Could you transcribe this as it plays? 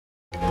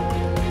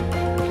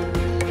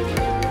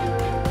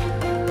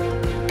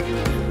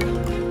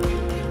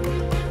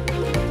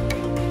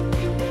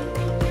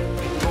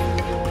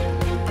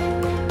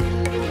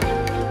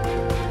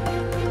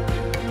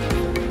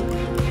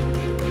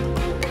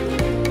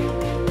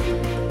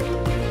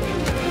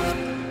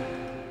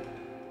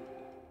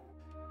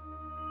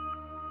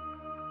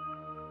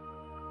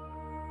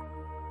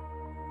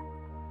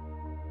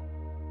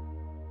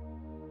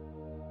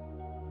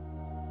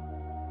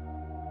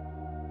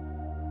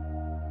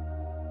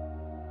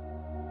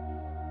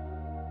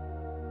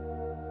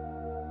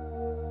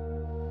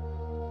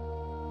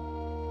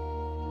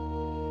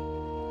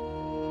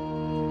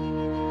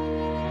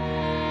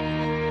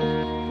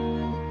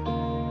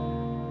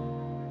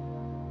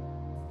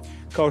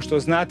Kao što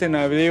znate,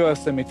 najavljivao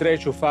sam i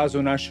treću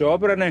fazu naše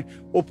obrane,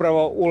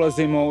 upravo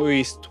ulazimo u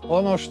istu.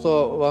 Ono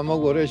što vam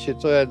mogu reći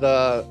to je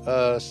da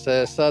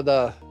se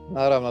sada,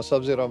 naravno s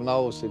obzirom na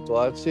ovu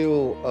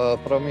situaciju,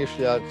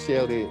 promišlja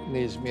cijeli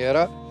niz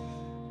mjera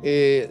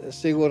i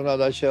sigurno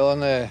da će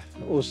one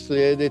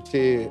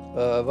uslijediti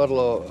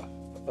vrlo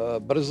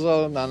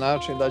brzo na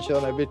način da će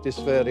one biti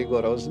sve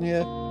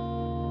rigoroznije.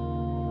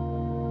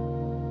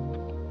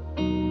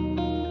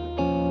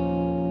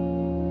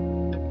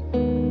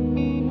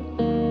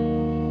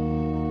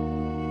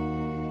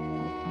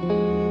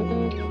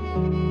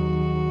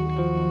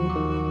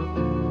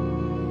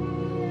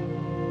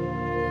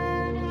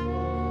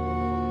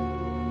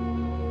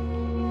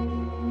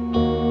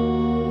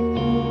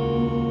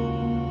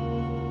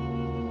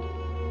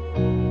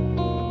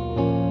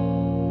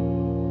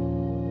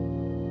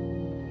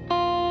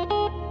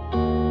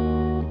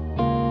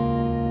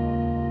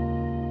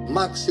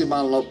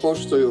 Maksimalno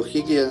poštuju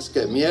higijenske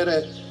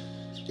mjere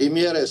i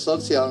mjere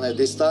socijalne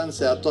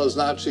distance, a to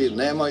znači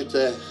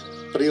nemojte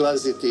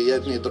prilaziti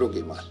jedni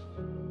drugima.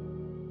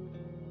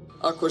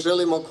 Ako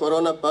želimo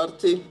korona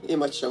party,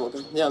 imat ćemo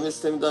ga. Ja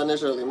mislim da ne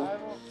želimo.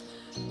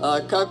 A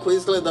kako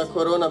izgleda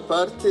korona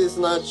party?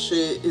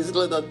 Znači,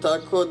 izgleda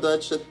tako da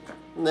će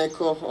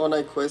neko,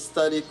 onaj ko je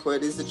stariji, ko je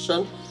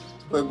rizičan,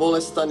 ko je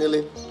bolestan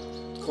ili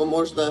ko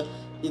možda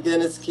i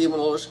genetski,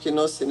 imunološki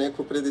nosi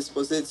neku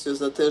predispoziciju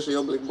za teži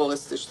oblik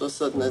bolesti, što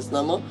sad ne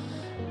znamo,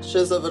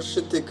 će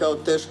završiti kao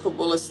teško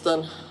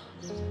bolestan,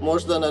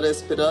 možda na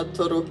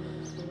respiratoru,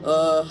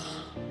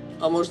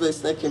 a možda i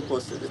s nekim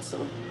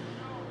posljedicama.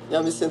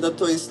 Ja mislim da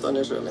to isto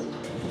ne želimo.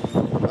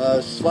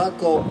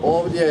 Svako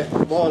ovdje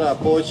mora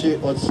poći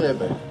od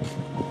sebe.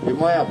 I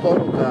moja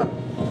poruka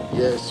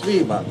je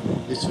svima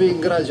i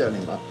svim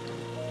građanima.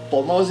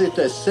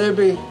 Pomozite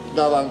sebi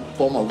da vam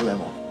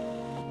pomognemo.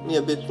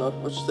 Nije bitno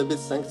hoćete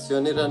biti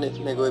sankcionirani,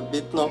 nego je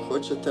bitno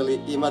hoćete li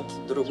imati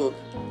drugog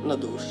na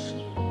duši.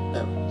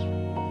 Evo.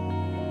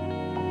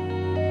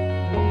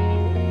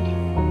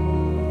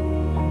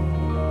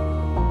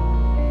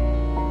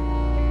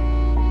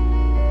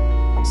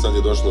 Sad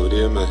je došlo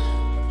vrijeme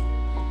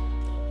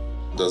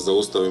da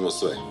zaustavimo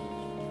sve.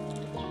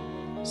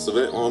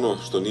 Sve ono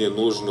što nije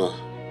nužno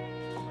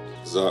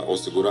za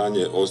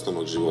osiguranje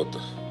osnovnog života.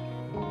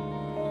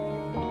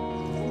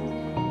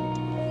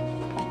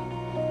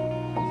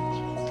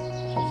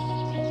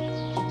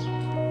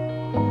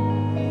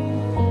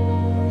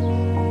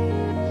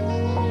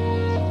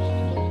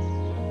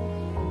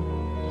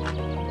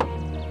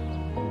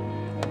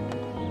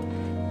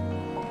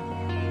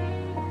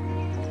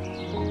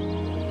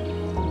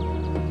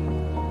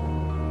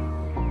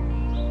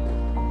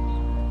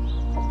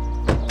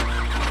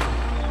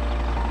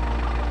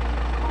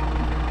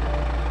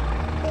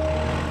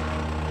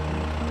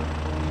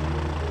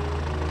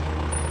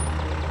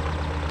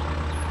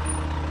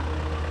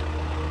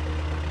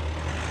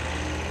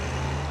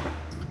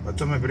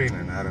 To me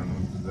brine, naravno,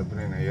 da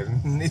brine, jer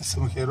niti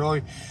sam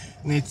heroj,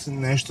 niti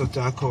nešto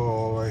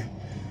tako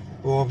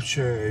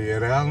uopće je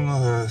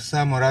realno.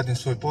 Samo radim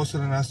svoj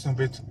posao i nastavim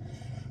biti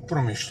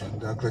promišljen.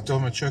 Dakle, to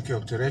me čak i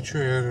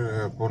opterećuje,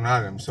 jer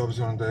ponavljam, s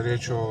obzirom da je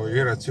riječ o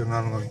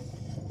iracionalnoj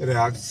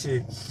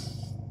reakciji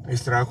i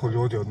strahu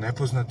ljudi od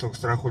nepoznatog,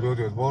 strahu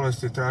ljudi od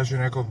bolesti, traži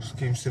nekog s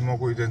kim se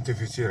mogu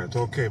identificirati.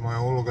 Ok, moja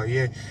uloga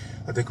je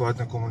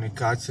adekvatna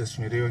komunikacija,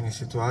 smirivanje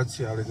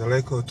situacije, ali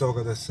daleko od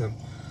toga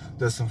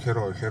da sam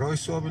heroj. Heroji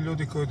su ovi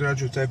ljudi koji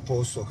odrađuju taj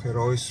posao,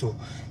 heroji su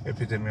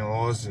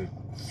epidemiolozi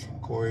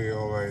koji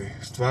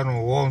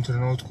stvarno u ovom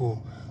trenutku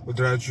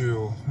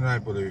odrađuju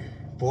najbolji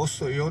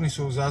posao i oni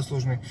su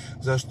zaslužni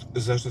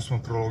zašto smo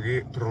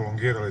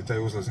prolongirali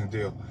taj uzlazni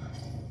dio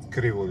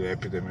krivulje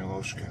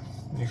epidemiološke.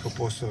 Njihov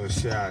posao je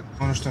sjajan.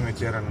 Ono što me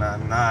tjera na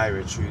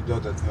najveći i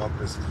dodatni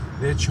oprez,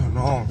 riječ je o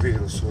novom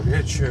virusu,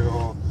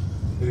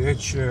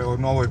 riječ je o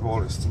novoj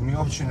bolesti. Mi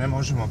uopće ne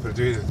možemo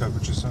predvidjeti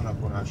kako će se ona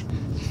ponašati.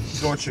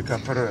 Dočeka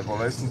prve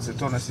bolesnice,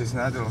 to nas je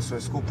iznadilo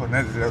sve skupa.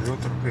 Nedjelja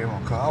ujutro pijemo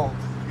kavu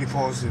i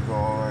poziv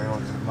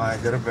od Maje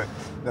Grbe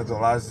da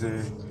dolazi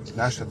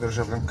naša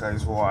državljanka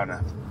iz Vuhana.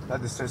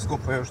 Tad je sve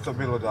skupa još to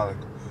bilo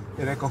daleko.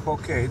 I rekao,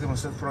 ok, idemo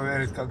sad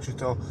provjeriti kako će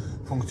to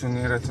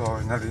funkcionirati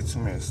na licu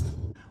mjesta.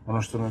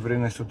 Ono što me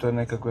brine su to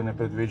nekakve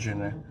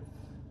nepredviđene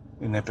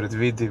i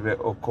nepredvidive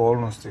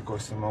okolnosti koje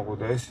se mogu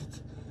desiti.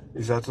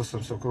 I zato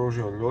sam se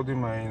okružio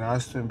ljudima i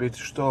nastojim biti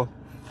što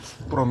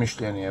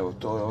promišljeniji. Evo,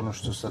 to je ono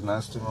što sad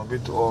nastojimo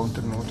biti u ovom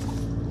trenutku.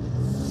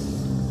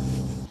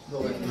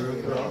 Dobro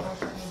jutro.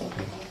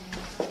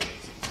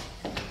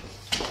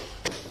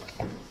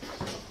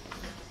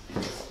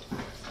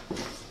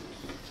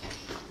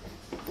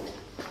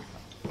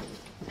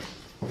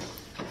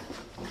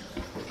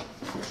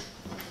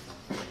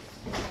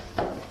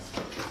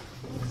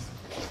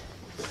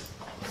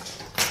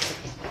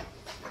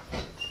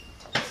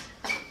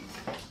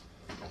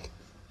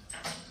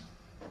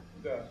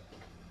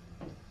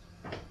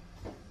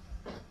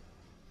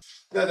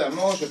 Da,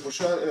 može,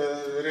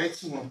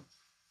 recimo,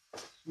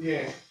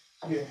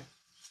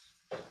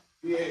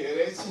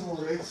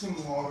 recimo,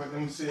 da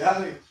mi se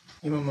javi.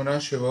 Imamo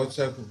naše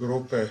WhatsApp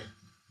grupe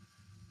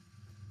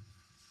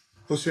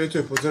Po svijetu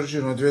je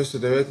potvrđeno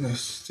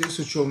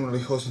 219.000,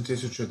 umrlih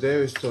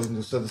 8.900,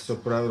 do sada se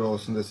opravilo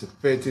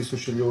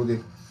 85.000 ljudi.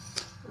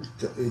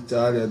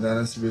 Italija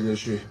danas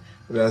bilježi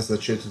rast za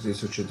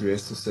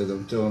 4.207,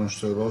 to je ono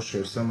što je loše,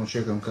 jer samo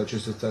čekam kad će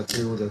se ta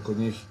krivuda kod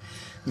njih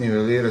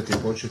nivelirati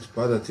i početi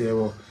padati.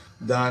 Evo,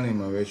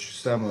 danima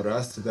već samo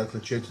raste, dakle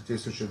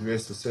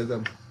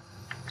 4.207,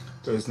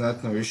 to je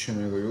znatno više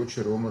nego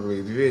jučer,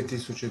 umrlih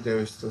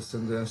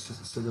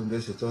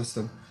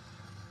 2.978,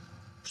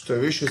 što je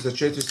više za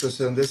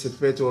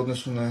 475 u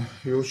odnosu na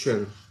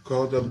jučer,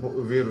 kao da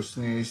virus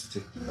nije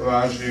isti.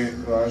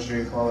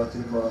 Važi, hvala ti.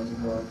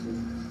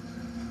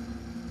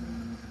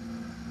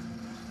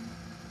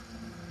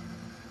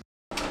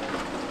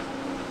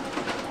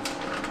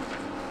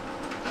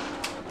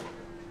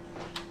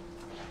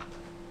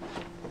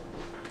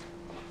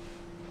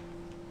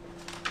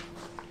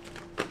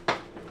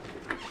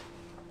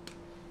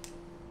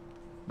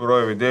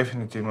 Brojevi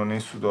definitivno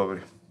nisu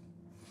dobri.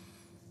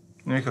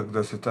 Nikak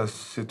da se ta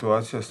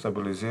situacija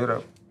stabilizira.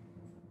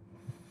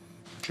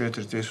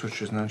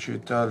 4.000, znači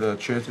Italija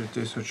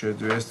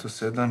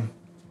 4.207.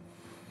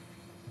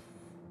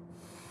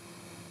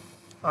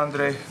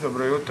 Andrej,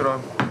 dobro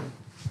jutro.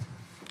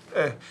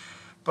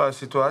 Pa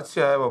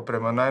situacija, evo,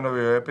 prema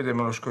najnovijoj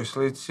epidemiološkoj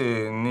slici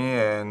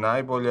nije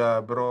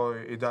najbolja,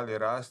 broj i dalje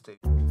raste.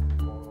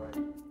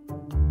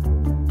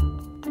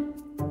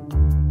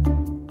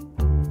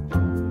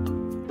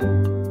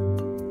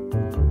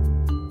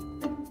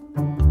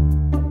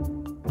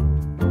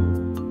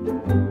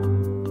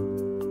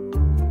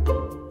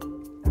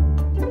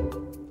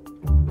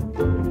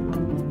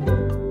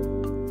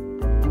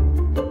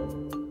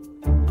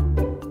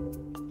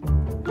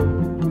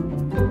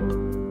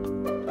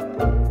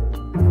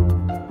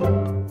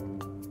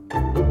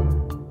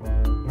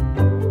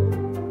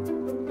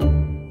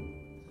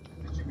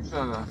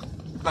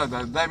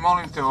 Daj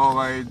molim te,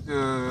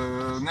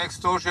 nek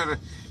stožer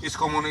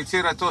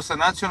iskomunicira to sa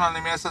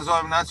nacionalnim, ja sad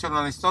zovem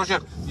nacionalni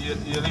stožer,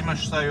 jer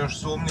imaš šta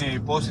još sumnje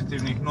i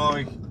pozitivnih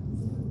novih?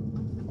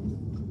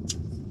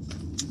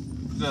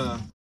 Da.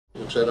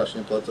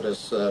 Jučerašnji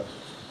potres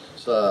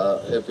sa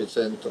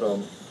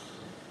epicentrom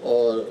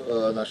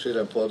na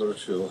širem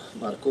području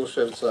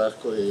Markuševca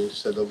koji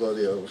se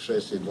dogodio u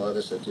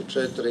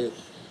 6.24,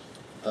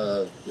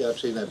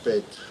 jačine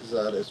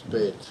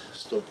 5,5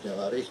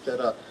 stupnjeva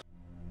Richtera.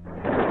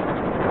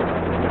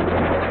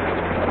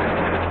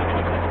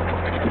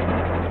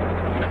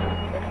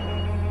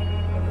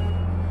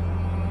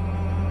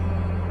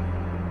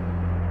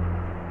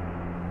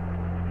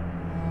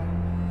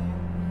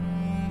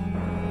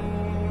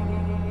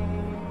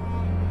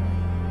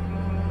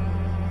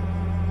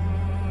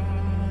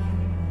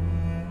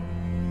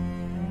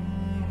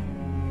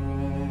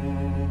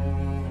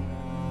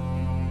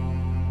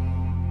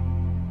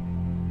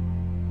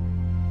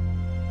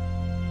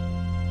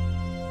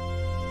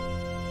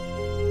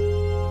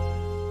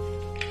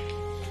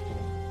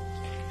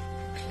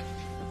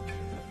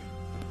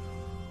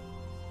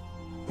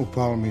 U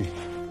Palmi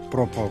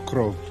propao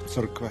krov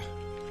crkve.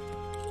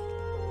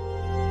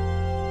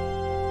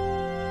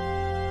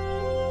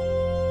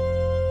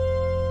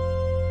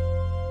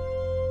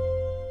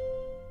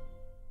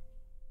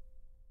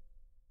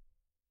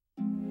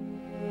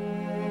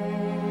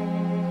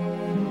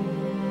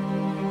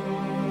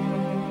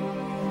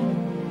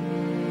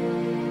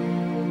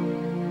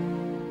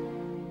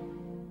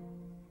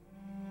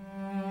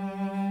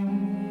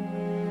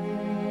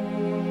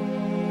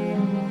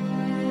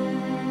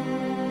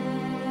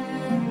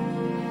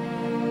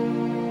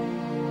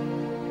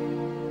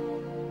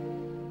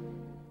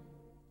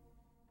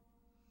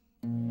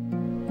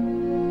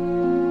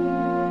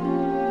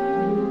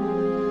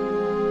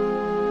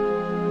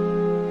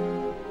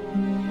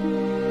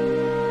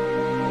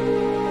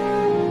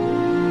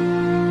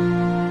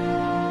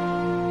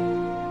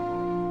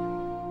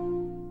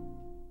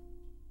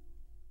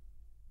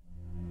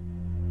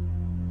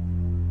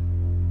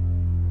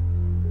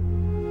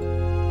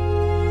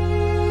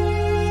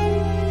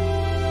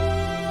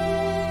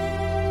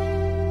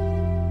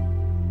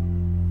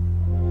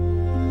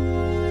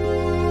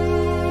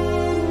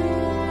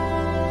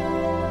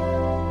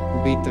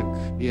 Gubitak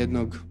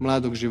jednog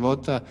mladog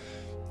života,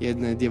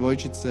 jedne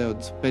djevojčice od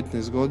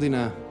 15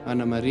 godina,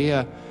 Ana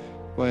Marija,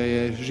 koja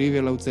je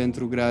živjela u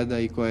centru grada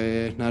i koja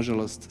je,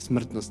 nažalost,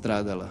 smrtno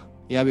stradala.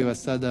 Ja bih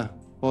vas sada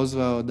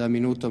pozvao da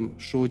minutom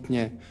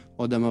šutnje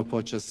odamo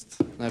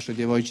počast našoj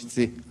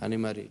djevojčici Ani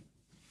Mariji.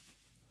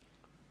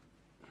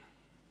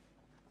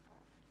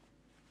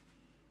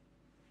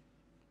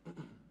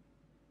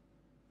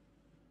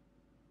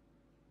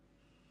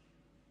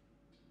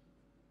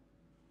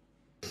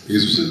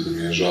 Izuzetno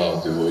mi je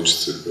žao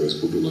djevojčice koja je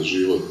izgubila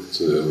život,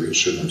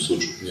 još jednom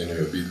sućut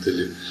njenoj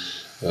obitelji,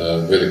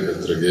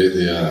 velika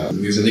tragedija.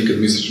 Nisam nikad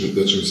mislio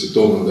da će mi se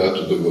to u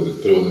mandatu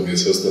dogoditi. Prvo nam je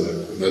sastanak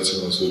u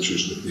Nacionalnoj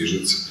sveučilišnoj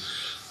knjižnici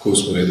koju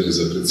smo redili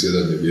za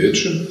predsjedanje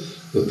vijećem,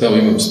 da tamo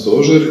imam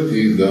stožer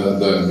i da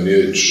dajem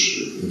riječ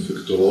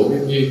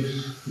infektologinji,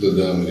 da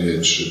dam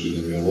riječ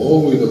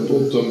epidemiologu i da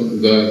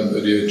potom dajem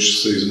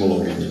riječ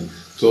seizmologinji.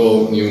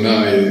 To ni u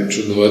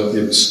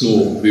najčudnovatijem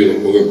snu bilo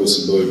koga ko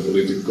se bavi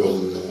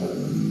politikom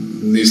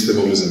niste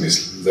mogli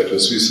zamisliti. Dakle,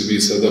 svi se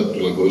mi sada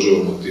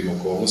prilagođavamo tim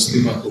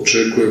okolnostima.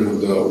 Očekujemo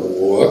da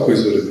u ovako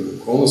izvanrednim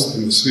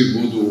okolnostima svi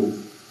budu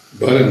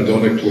barem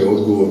donekle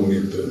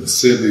odgovorni prema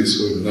sebi i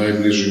svojim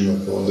najbližima,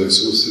 pa onda i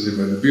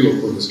susjedima i bilo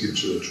kome s kim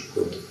će doći u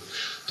kontakt.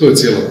 To je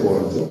cijela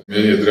poanta.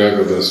 Meni je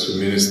drago da su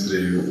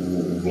ministri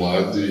u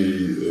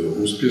vladi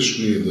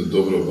uspješni, da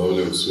dobro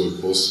obavljaju svoj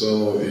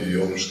posao i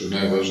ono što je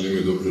najvažnije,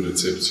 imaju dobru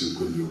recepciju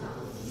kod ljudi.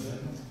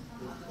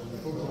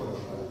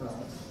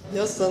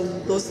 Ja sam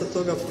dosta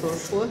toga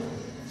prošla.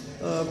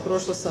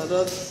 Prošla sam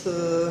rat,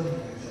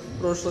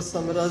 prošla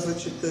sam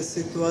različite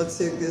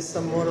situacije gdje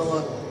sam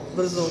morala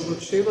brzo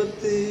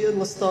odlučivati i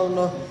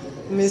jednostavno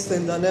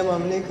mislim da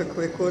nemam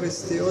nikakve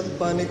koristi od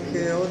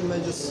panike, od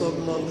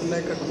međusobnog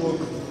nekakvog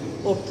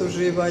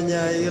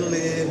optuživanja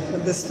ili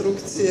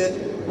destrukcije.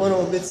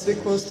 Moramo biti svi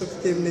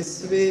konstruktivni,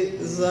 svi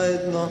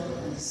zajedno,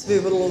 svi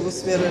vrlo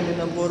usmjereni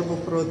na borbu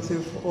protiv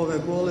ove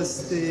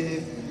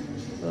bolesti.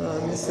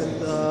 Mislim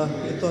da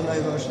je to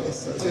najvažnije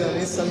sad. Ja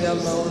nisam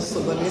javna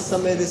osoba,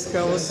 nisam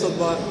medijska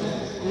osoba.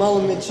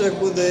 Malo mi čak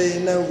bude i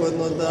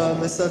neugodno da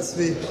me sad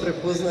svi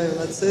prepoznaju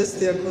na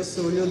cesti, ako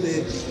su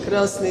ljudi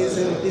krasni,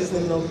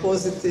 iznimno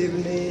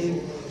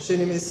pozitivni.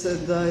 Čini mi se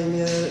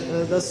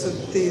da su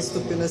ti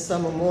istupi ne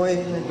samo moji,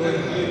 nego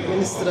i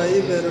ministra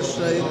i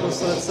Beroša i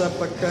profesora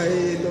Capaka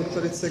i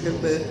doktorice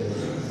Grbe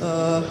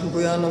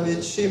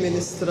Bujanović i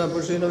ministra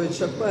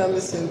Božinovića, pa ja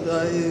mislim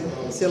da i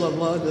cijela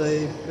vlada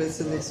i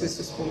predsjednik svi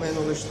su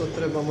spomenuli što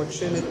trebamo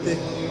činiti.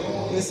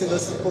 Mislim da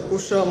se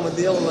pokušavamo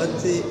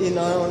djelovati i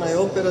na onaj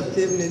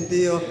operativni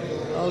dio,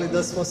 ali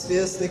da smo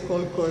svjesni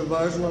koliko je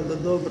važno da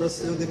dobro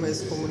s ljudima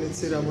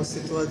iskomuniciramo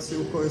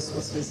situaciju u kojoj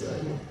smo svi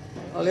zajedno.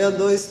 Ali ja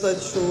doista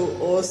ću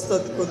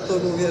ostati kod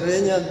tog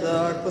uvjerenja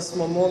da ako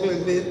smo mogli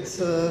biti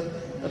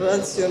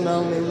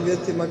racionalni u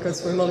uvjetima kad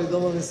smo imali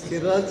Domovinski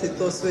rat i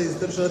to sve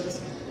izdržati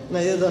na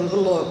jedan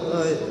vrlo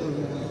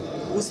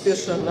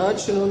uspješan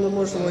način, onda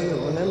možemo i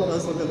ovo. Nema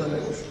razloga da ne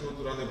možemo.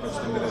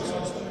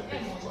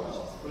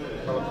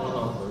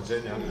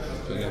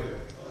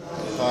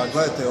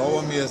 Gledajte,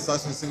 ovo mi je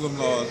sasvim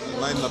sigurno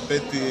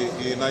najnapetiji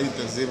i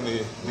najintenzivniji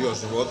dio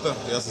života.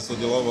 Ja sam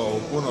sudjelovao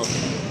u puno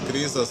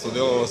kriza,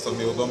 sudjelovao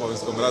sam i u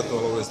Domovinskom ratu,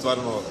 ali ovo je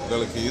stvarno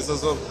veliki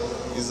izazov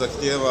i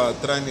zahtijeva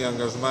trajni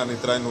angažman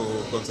i trajnu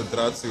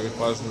koncentraciju i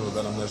pažnju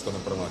da nam nešto ne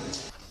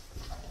promakne.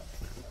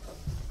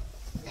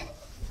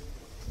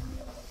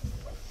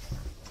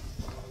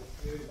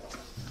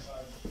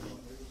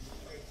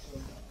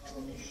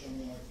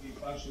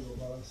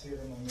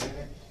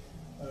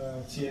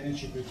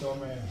 Cijeneći pri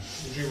tome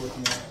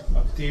životne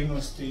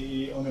aktivnosti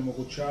i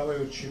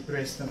onemogućavajući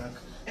prestanak.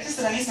 Rekli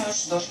ste da nismo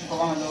još došli po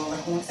vama do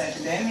vrhunca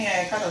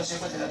epidemije. Kada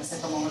očekujete da bi se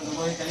to moglo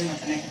dogoditi? Ali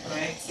imate neke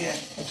projekcije?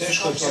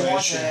 Teško je to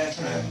reći.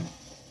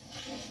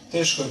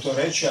 Teško je to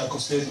reći ako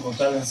slijedimo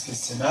talijanski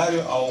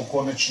scenarij, a u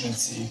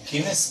konačnici i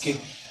kineski.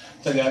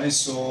 Talijani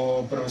su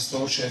prve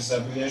slučaje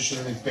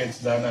zabilježili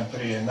 5 dana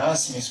prije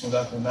nas, mi smo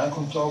dakle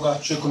nakon toga.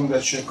 Očekujem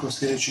da će kroz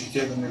sljedećih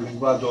tjedan ili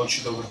 2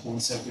 doći do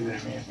vrhunca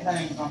epidemije.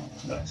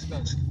 Da.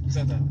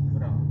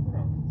 Bravo.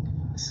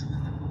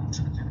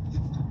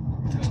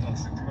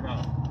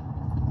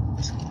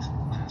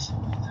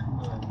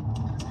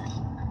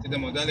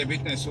 Idemo dalje,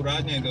 bitna je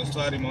suradnja i da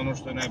ostvarimo ono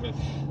što je najbolje.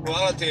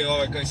 Hvala ti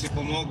kaj si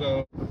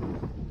pomogao.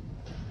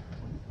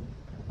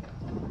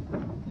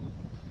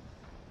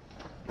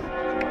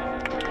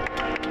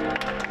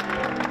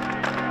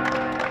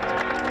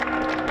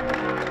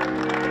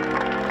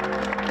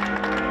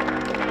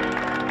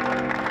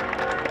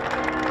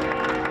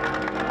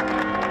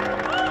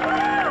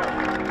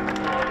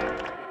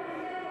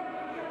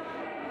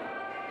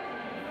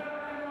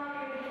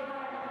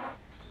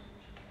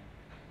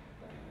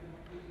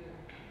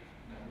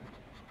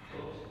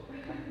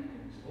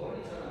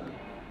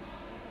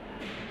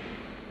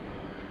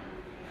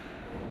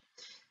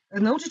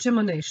 Naučit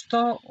ćemo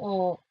nešto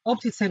o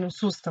opticajnom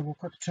sustavu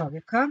kod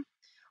čovjeka,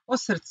 o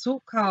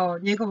srcu kao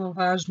njegovom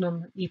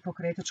važnom i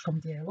pokretačkom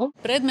dijelu.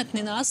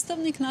 Predmetni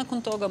nastavnik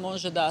nakon toga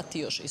može dati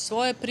još i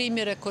svoje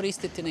primjere,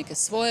 koristiti neke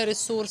svoje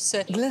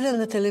resurse. Gledam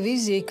na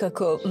televiziji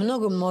kako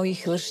mnogo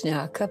mojih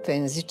vršnjaka,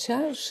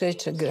 penzića,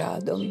 šeće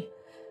gradom.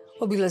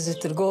 Obilaze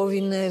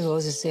trgovine,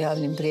 voze se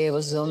javnim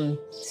prijevozom,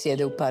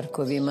 sjede u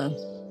parkovima.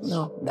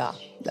 No,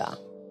 da.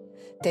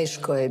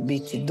 Teško je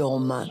biti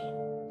doma.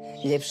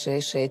 Ljepše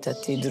je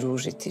šetati,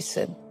 družiti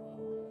se.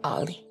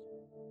 Ali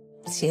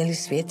cijeli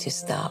svijet je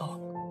stao.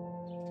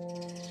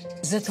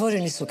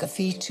 Zatvoreni su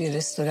kafići,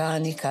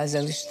 restorani,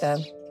 kazališta.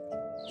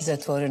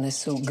 Zatvorene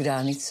su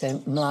granice.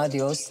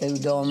 Mladi ostaju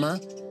doma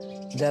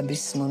da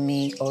bismo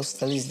mi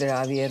ostali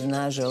zdravi, jer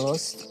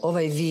nažalost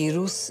ovaj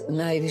virus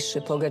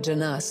najviše pogađa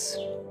nas,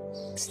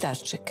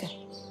 starčeke.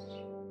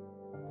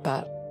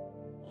 Pa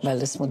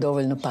valjda smo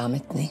dovoljno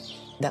pametni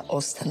da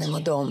ostanemo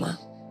doma.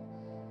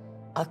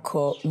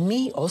 Ako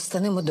mi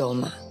ostanemo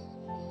doma,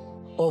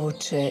 ovo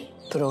će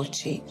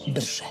proći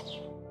brže.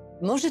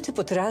 Možete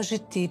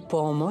potražiti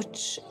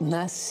pomoć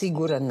na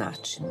siguran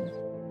način.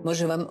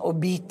 Može vam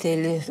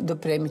obitelj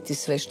dopremiti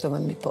sve što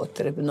vam je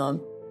potrebno.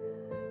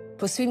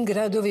 Po svim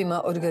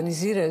gradovima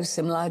organiziraju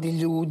se mladi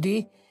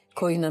ljudi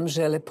koji nam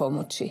žele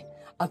pomoći.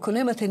 Ako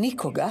nemate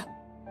nikoga,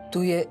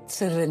 tu je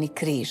Crveni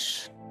križ.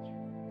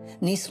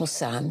 Nismo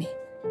sami.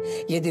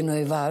 Jedino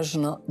je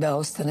važno da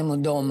ostanemo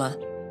doma.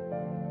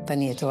 Pa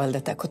nije to valjda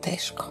tako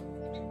teško.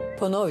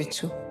 Ponovit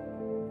ću.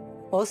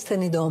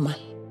 Ostani doma.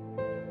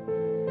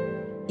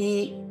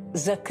 I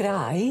za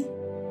kraj,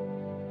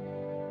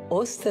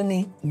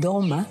 ostani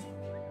doma.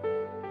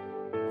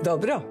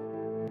 Dobro?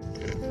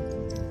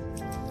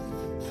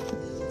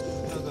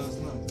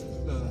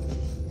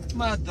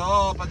 Ma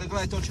pa da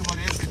gledaj, to ćemo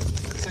riješiti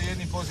sa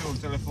jednim pozivom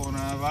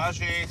telefona.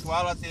 Važi,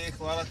 hvala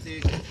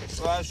ti,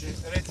 važi,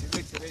 reci.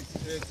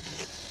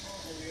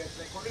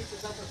 Ne koriste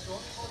zato što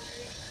oni hoće,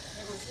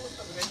 nego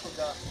sustav rekao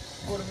da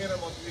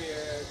formiramo dvije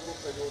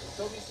grupe ljudi.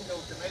 To mislim da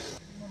utemeljimo.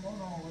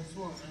 Imamo ovo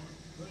svoj.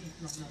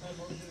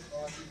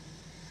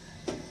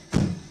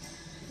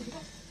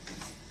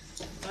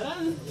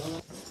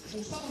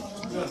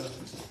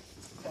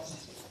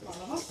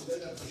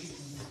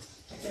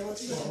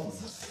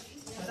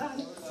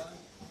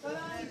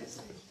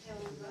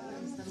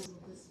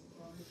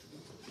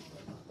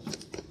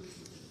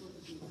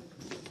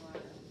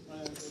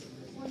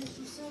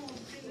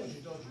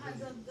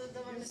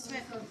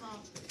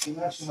 I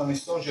nacionalni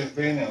stožer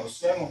brine o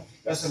svemu.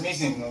 Ja sam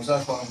iznimno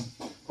zahvalan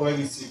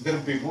kolegici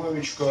Grbi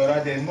Bujević koja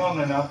radi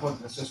enormne napor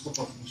da sve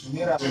skupa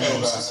funkcionira.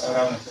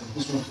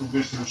 Mi smo tu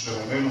bili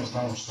vremenu,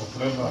 znamo što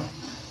treba.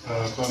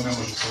 To ne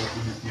može sada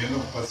biti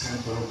jednog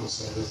pacijenta, roku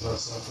 72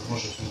 sata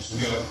može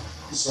funkcionirati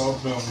i sa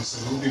opremom i sa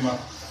ljudima.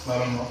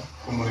 Naravno,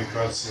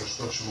 komunikacija,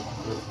 što ćemo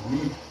konkretno mi,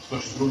 što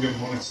će druge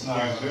bolnice,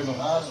 koje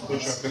treba, što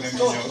će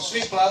akademija.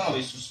 Svi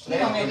planovi su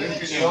spremni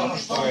i ono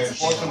što je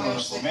potrebno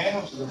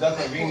napomenuti, da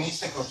dakle vi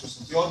niste, kao što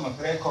sam ti odmah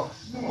rekao,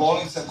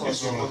 bolnica koja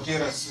se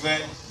blokira sve.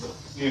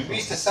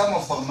 Vi ste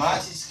samo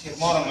formacijski,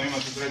 moramo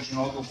imati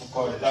određenu odluku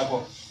koja je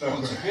tako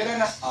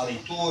koncipirana,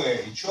 ali tu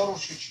je i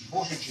Ćorušić, i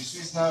Bušić, i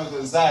svi znaju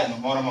da zajedno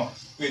moramo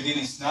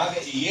ujediniti snage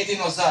i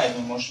jedino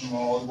zajedno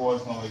možemo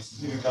odgovoriti na ovaj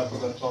izazov, tako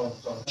da to.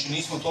 Znači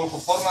nismo toliko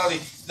formalni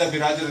da bi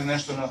radili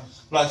nešto na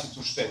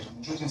vlastitu štetu.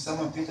 Međutim,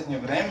 samo je pitanje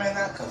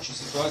vremena, kad će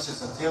situacija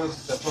zahtijevati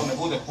da to ne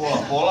bude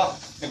pola-pola,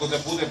 nego da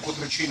bude po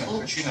trećina.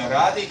 Trećina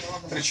radi,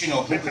 trećina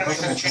u pripremi,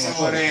 trećina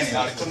u areni,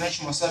 ali to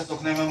nećemo sad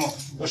dok nemamo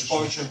još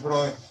povećan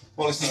broj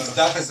bolesnika.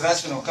 Dakle,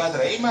 zdravstvenog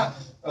kadra ima,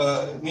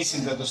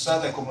 mislim da do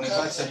sada je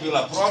komunikacija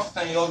bila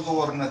promptna i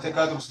odgovor na te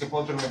kadrovske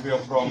potrebe bio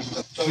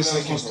promptan. Mi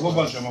se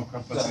oslobađamo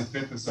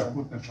kapacitete za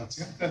akutne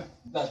pacijente.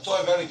 Da, to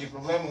je veliki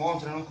problem u ovom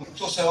trenutku.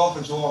 Tu se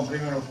opet u ovom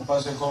primjeru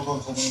pokazuje koliko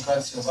je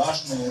komunikacija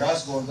važna i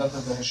razgovor, dakle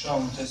da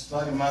rješavamo te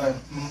stvari,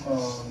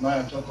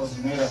 Maja to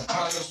koordinira.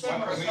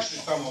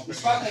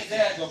 Svaka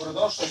ideja je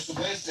dobrodošla i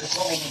sugestije,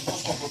 slobodno tu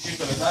smo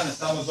počitali danas,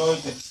 samo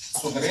zovite,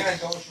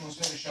 sugerirajte, ovo ćemo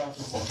sve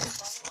rješavati u potrebu.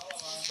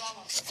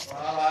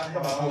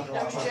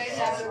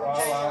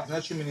 Hvala.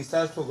 Znači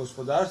Ministarstvo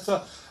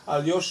gospodarstva,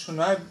 ali još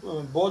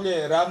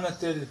najbolje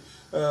ravnatelj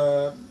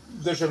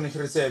državnih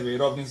rezervi i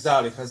robnih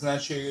zaliha,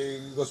 znači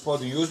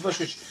gospodin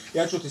Juzbašić.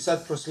 Ja ću ti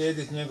sad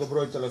proslijediti njegov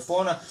broj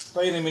telefona,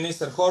 pa ili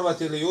ministar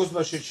Horvat ili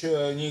Juzbašić,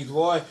 njih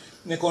dvoje,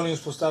 nek oni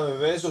uspostave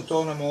vezu,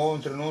 to nam u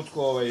ovom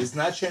trenutku je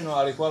značajno,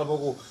 ali hvala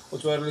Bogu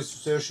otvorili su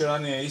se još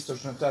ranije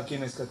istočna ta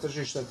kineska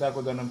tržišta,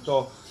 tako da nam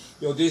to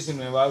je od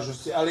iznimne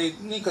važnosti, ali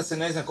nikad se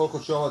ne zna koliko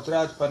će ovo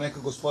trajati, pa neka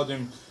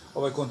gospodin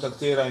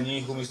kontaktira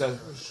njih umjesto.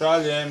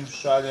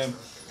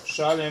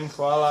 Šaljem,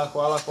 hvala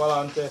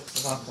Ante.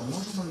 Ovako,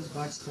 možemo li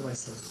izbaciti ovaj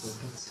sad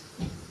skupac?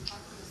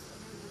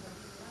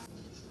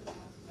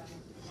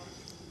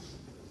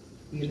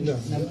 Da,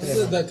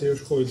 dajte još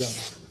koji dan.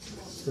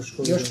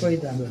 Još koji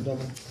dan,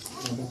 dobro.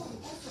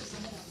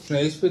 Na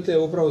ispite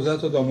upravo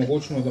zato da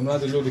omogućimo da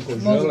mladi ljudi koji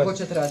žele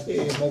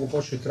mogu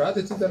početi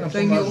raditi, da nam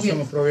pomažu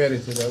samo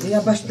provjeriti.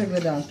 Ja baš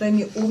pregledam, to im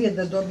je uvjet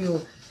da dobiju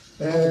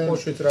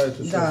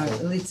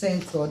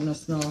licencu,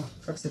 odnosno,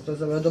 kako se to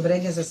zove,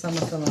 odobrenje za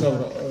samostalan rad.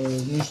 Dobro,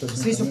 ništa.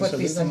 Svi su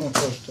potpisani.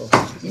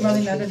 Ima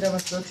li nade da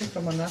vas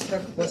dočekamo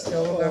natrag poslije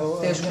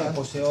ovoga teška?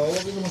 Poslije ovoga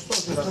idemo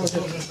stožer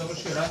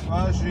završi rat.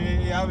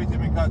 Važi, javite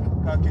mi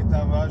kak je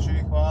tam,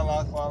 važi,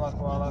 hvala.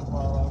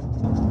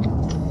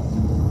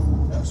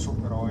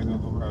 Super, ovo ide u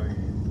Dubravi.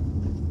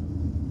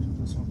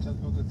 Da smo te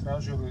ljude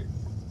tražili,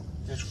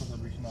 teško da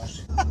bi ih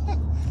našli.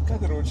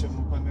 Kad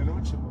ručemo, pa ne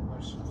ručemo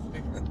baš.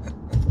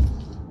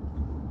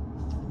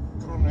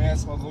 Bruno i ja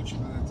smo odlučili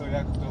da je to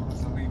jako dobro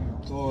za liniju.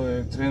 To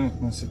je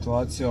trenutna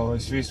situacija,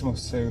 svi smo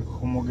se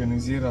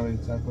homogenizirali,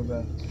 tako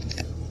da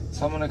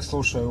samo nek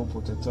slušaju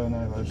upute, to je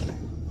najvažnije.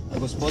 A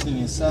gospodin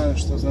je sam,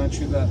 što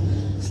znači da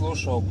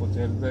sluša upute,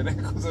 jer da je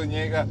neko za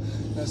njega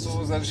na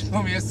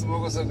suvozavršenom mjestu,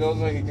 mogu sam ga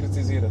odmah i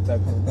kritizirati,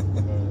 tako.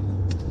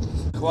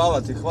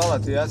 Hvala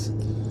ti,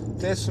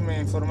 te su mi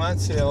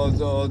informacije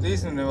od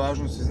iznimne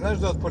važnosti. Znaš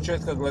da od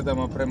početka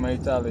gledamo prema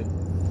Italiji?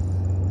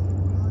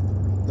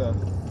 Da.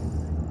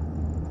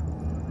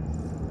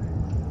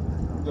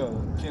 Da,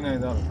 Kina je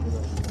daleko,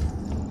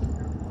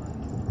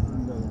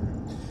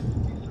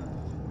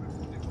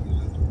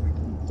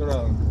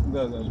 bravo,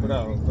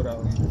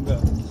 da.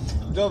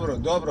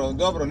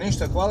 Dobro,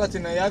 ništa, hvala ti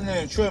na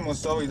javljanju, čujemo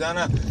se ovih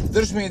dana.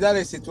 Drži mi i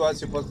dalje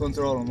situaciju pod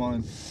kontrolom,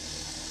 molim.